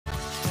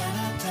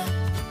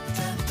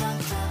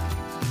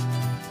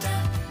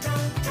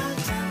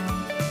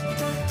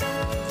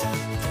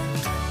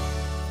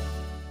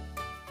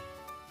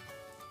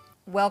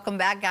Welcome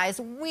back, guys.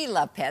 We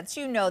love pets,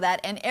 you know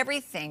that, and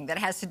everything that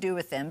has to do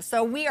with them.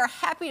 So we are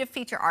happy to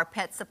feature our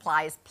Pet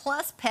Supplies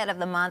Plus Pet of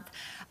the Month,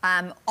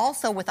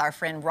 also with our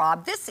friend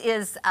Rob. This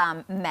is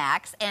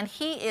Max, and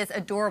he is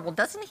adorable.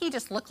 Doesn't he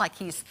just look like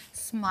he's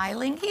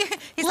smiling? He's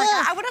like,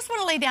 I just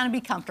want to lay down and be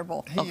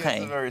comfortable. He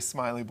is a very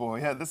smiley boy.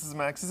 Yeah, this is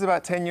Max. He's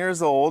about 10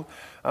 years old.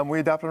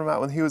 We adopted him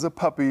out when he was a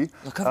puppy.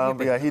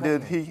 Yeah, he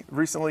did. He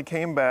recently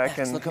came back,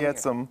 Max, and he had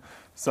some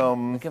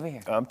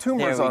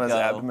tumors on his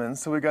abdomen,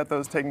 so we got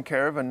those taken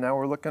care of, and now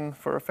we're looking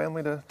for a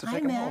family to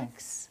take him home.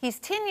 He's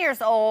 10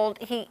 years old.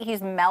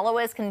 He's mellow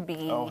as can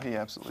be. Oh, he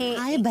absolutely is.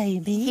 Hi,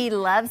 baby. He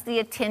loves the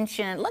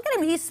attention. Look at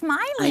him. He's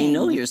smiling. I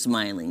know you're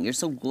smiling. You're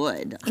so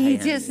good. He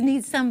just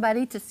needs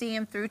somebody to see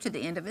him through to the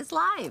end of his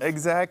life.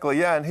 Exactly,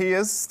 yeah, and he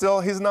is still,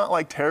 he's not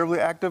like terribly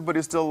active, but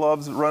he still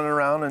loves running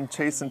around and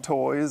chasing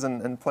toys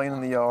and playing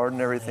in the yard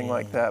and everything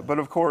like that. But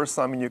of course,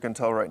 I mean, you can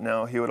tell right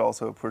now, he would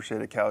also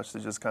appreciate a couch to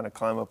just kind of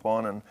climb up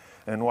on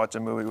and watch a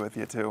movie with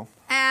you too.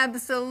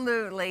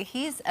 Absolutely.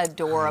 He's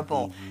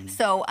adorable.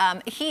 So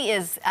he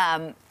is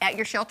at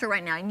your shelter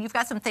right now, and you've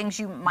got some things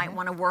you might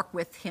want to work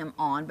with him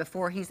on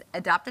before he's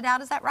adopted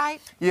out. Is that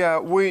right? Yeah,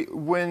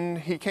 when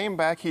he came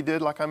back, he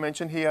did, like I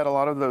mentioned, he had a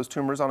lot of those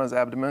tumors on his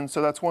abdomen.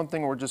 So that's one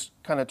thing we're just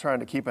kind of trying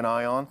to keep an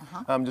eye on,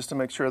 just to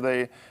make sure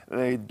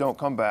they don't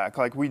come back.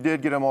 Like, we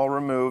did get them all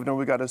removed, and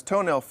we got his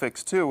toenail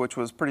fixed too, which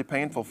was pretty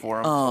painful for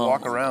him to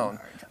walk around.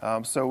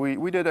 So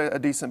we did a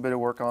decent bit of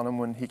work on him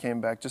when he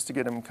came back, just to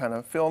get him kind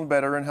of feeling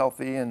better and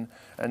healthy, and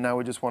now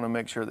we just want to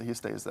make sure that he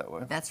stays that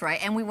way. That's right,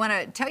 and we want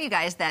to tell you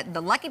guys that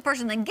the lucky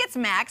person that gets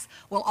Max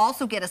will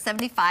also get a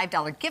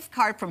 $75 gift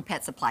card from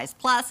Pet Supplies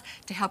Plus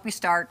to help you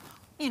start,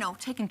 you know,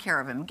 taking care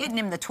of him, getting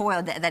him the toy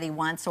that he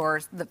wants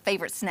or the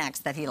favorite snacks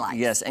that he likes.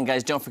 Yes, and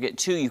guys, don't forget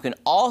too, you can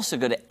also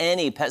go to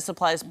any Pet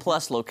Supplies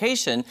Plus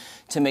location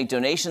to make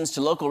donations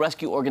to local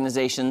rescue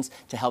organizations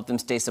to help them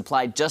stay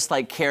supplied, just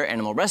like Care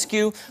Animal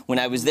Rescue. When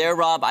I was there,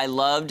 Rob, I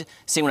loved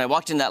seeing when I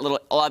walked in that little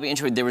lobby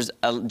entry, there was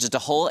just a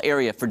whole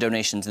area for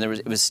donations, and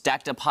it was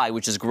stacked up high,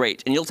 which is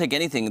great. And you'll take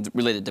anything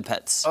related to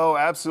pets. Oh,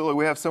 absolutely.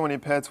 We have so many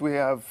pets. We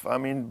have, I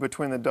mean,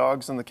 between the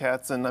dogs and the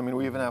cats, and I mean,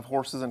 we even have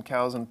horses and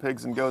cows and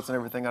pigs and goats and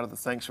everything out of the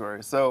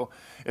sanctuary. So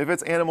if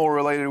it's animal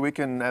related, we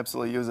can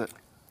absolutely use it.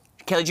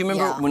 Kelly, do you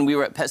remember when we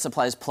were at Pet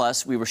Supplies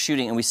Plus, we were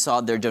shooting and we saw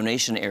their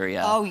donation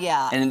area? Oh,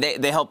 yeah. And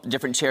they helped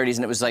different charities,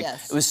 and it was like,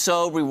 it was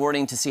so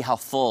rewarding to see how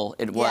full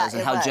it was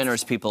and how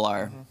generous people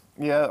are.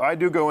 Yeah, I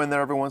do go in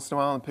there every once in a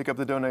while and pick up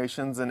the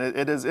donations, and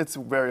it's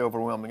very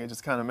overwhelming. It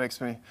just kind of makes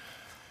me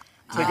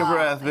take a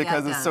breath,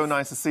 because it's so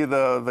nice to see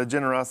the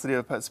generosity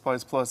of Pet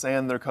Supplies Plus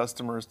and their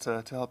customers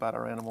to help out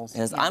our animals.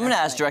 Yes, I'm going to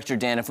ask Director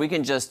Dan if we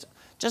can just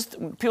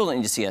people don't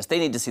need to see us. They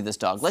need to see this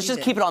dog. Let's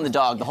just keep it on the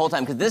dog the whole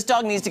time, because this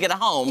dog needs to get a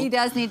home. He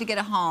does need to get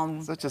a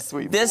home. Such a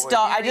sweet This boy.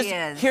 dog,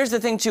 here's the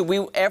thing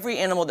too, every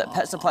animal that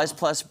Pet Supplies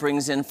Plus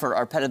brings in for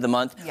our Pet of the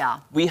Month,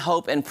 we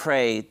hope and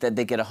pray that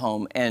they get a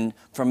home. And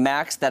for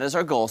Max, that is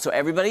our goal. So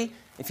everybody,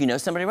 if you know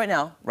somebody right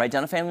now, write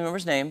down a family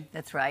member's name.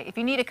 That's right. If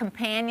you need a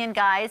companion,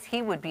 guys,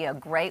 he would be a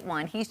great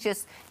one. He's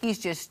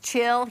just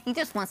chill. He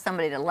just wants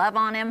somebody to love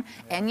on him.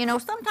 And you know,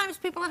 sometimes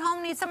people at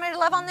home need somebody to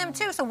love on them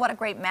too. So what a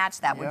great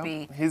match that would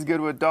be. He's good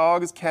with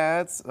dogs,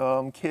 cats,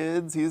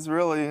 kids. He's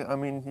really, I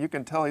mean, you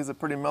can tell he's a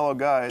pretty mellow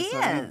guy. He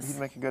is. He'd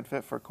make a good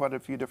fit for quite a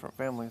few different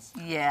families.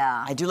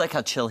 Yeah. I do like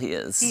how chill he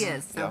is. He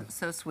is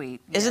so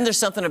sweet. Isn't there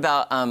something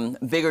about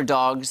bigger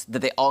dogs that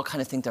they all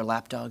kind of think they're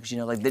lap dogs? You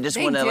know, like they just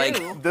want to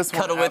like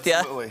cuddle with you.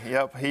 Absolutely.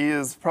 Yep. He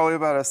is probably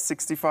about a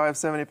 65,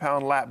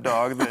 70-pound lap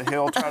dog that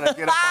he'll try to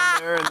get up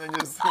on there and then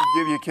just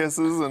give you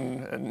kisses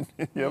and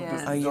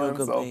just enjoy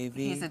himself.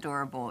 Baby. He's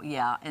adorable.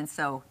 Yeah. And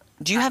so.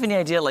 Do you have any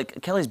idea?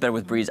 Like, Kelly's better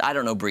with breeds. I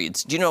don't know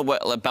breeds. Do you know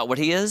about what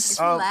he is? Is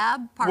he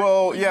lab?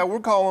 Well, yeah, we'll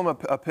call him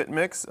a pit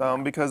mix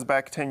because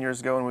back 10 years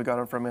ago when we got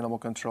him from Animal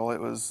Control, it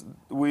was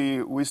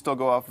we still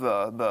go off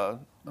the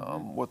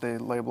what they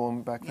label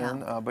them back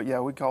then. But yeah,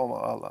 we call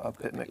him a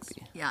pit mix.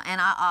 Yeah, and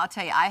I'll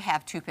tell you, I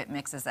have 2 pit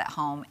mixes at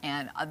home,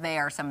 and they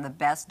are some of the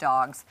best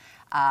dogs.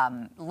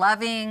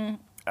 Loving.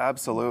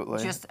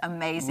 Absolutely. Just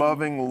amazing.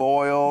 Loving,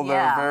 loyal.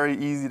 They're very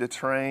easy to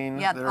train.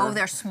 Yeah.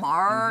 They're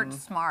smart.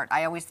 Smart.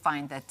 I always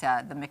find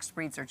that the mixed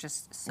breeds are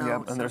just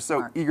so. And they're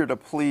smart. so eager to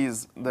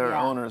please their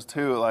owners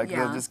too. Like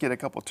they'll just get a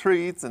couple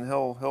treats, and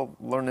he'll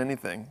learn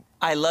anything.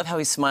 I love how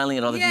he's smiling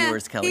at all the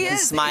viewers, Kelly.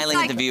 He's smiling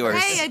like, at the viewers.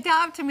 Hey,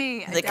 adopt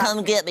me. They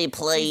come get me,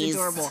 please. He's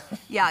adorable.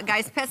 Yeah,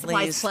 guys, Pet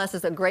Supplies Plus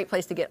is a great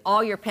place to get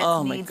all your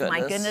pets' needs.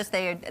 My goodness,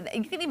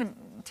 you can even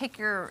take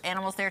your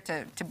animals there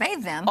to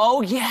bathe them.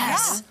 Oh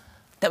yes. Yeah.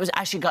 That was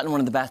actually got in one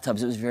of the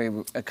bathtubs. It was very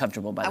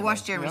comfortable, by the way. I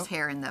washed Jeremy's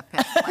hair in the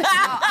pet supplies.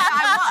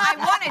 I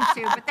wanted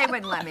to, but they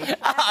wouldn't let me.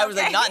 I was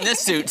like, not in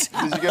this suit.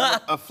 Did you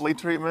get a flea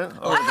treatment?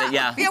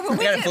 Yeah. We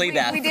got a flea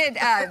bath. We did,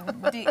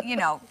 you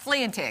know,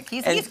 flea and tick.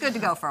 He's good to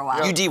go for a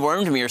while. You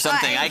dewormed me or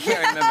something. I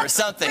can't remember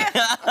something.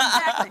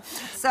 Exactly.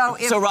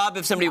 So Rob,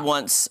 if somebody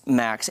wants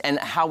Max, and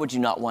how would you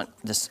not want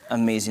this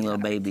amazing little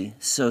baby?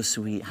 So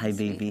sweet. Hi,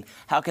 baby.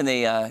 How can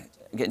they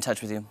get in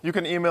touch with you? You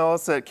can email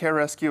us at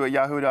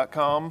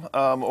carerescue@yahoo.com,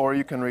 or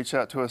you can reach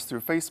out to us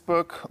through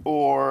Facebook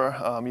or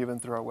even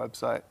through our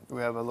website.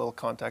 We have a little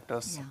contact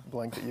us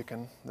blank that you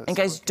can. And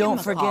guys, don't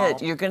us a forget,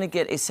 call. you're going to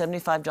get a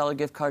 $75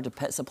 gift card to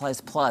Pet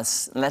Supplies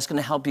Plus, and that's going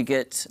to help you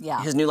get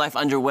Yeah. his new life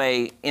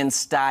underway in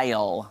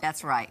style.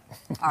 That's right.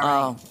 All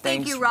right. Oh, Thank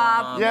thanks, you,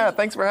 Rob. Rob. Yeah,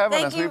 thanks for having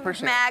Thank us. you, We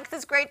appreciate it. Max.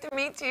 It's great to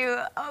meet you.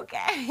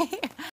 Okay.